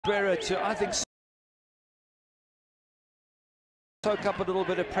To, I think, soak up a little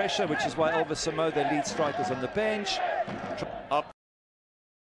bit of pressure, which is why Elvis Samo, their lead striker, is on the bench. Up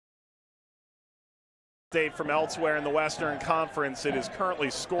from elsewhere in the Western Conference, it is currently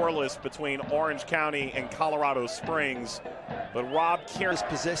scoreless between Orange County and Colorado Springs. But Rob Kieran is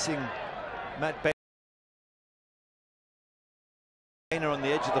possessing Matt Boehner on the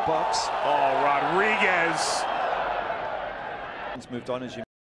edge of the box. Oh, Rodriguez. He's moved on, as you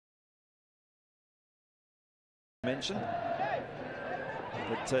mentioned.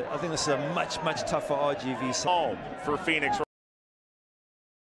 But I think this is a much tougher RGV home for Phoenix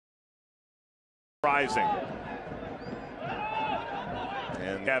Rising.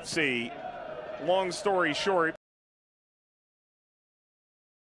 And FC, long story short,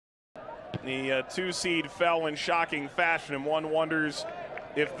 the 2 seed fell in shocking fashion, and one wonders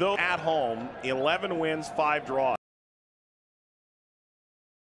if those at home, 11 wins, 5 draws.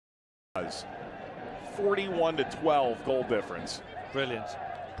 41-12 goal difference. Brilliant.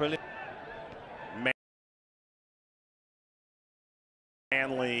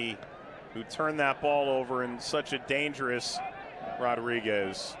 Manley, who turned that ball over in such a dangerous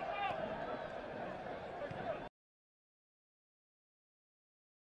Rodriguez.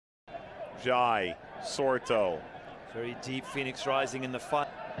 Jai, Sorto. Very deep Phoenix Rising in the fight.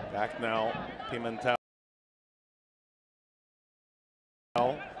 Back now, Pimentel.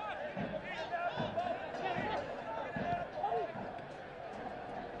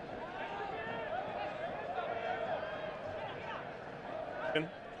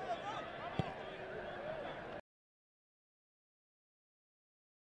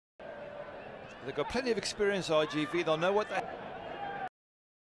 They've got plenty of experience, RGV. They'll know what they...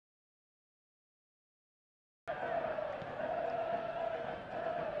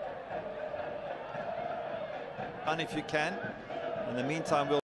 And if you can. In the meantime,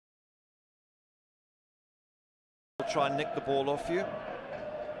 we'll try and nick the ball off you.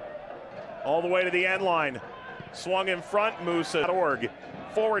 All the way to the end line. Swung in front, Musa.org.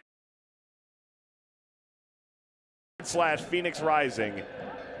 /Phoenix Rising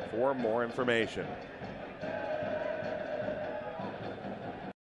for more information.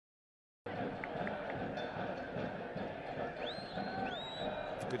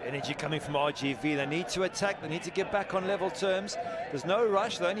 Good energy coming from RGV. They need to attack. They need to get back on level terms. There's no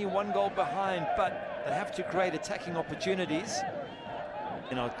rush. They're only 1 goal behind, but they have to create attacking opportunities.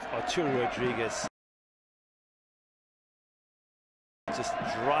 And Arturo Rodriguez just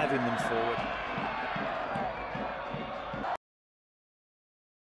driving them forward.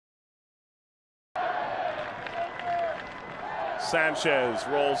 Sanchez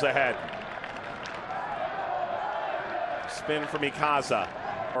rolls ahead. Spin from Ycaza.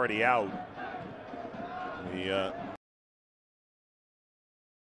 Already out. The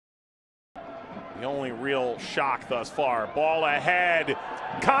only real shock thus far. Ball ahead.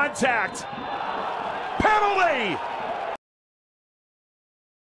 Contact. Penalty.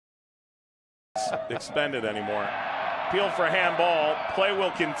 Expended anymore. Appeal for handball. Play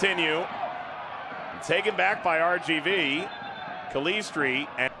will continue. Taken back by RGV. Calistri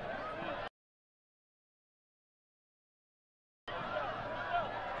and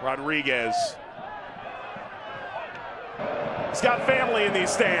Rodriguez. He's got family in these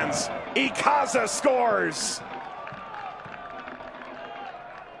stands. Ycaza scores.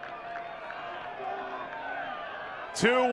 Two.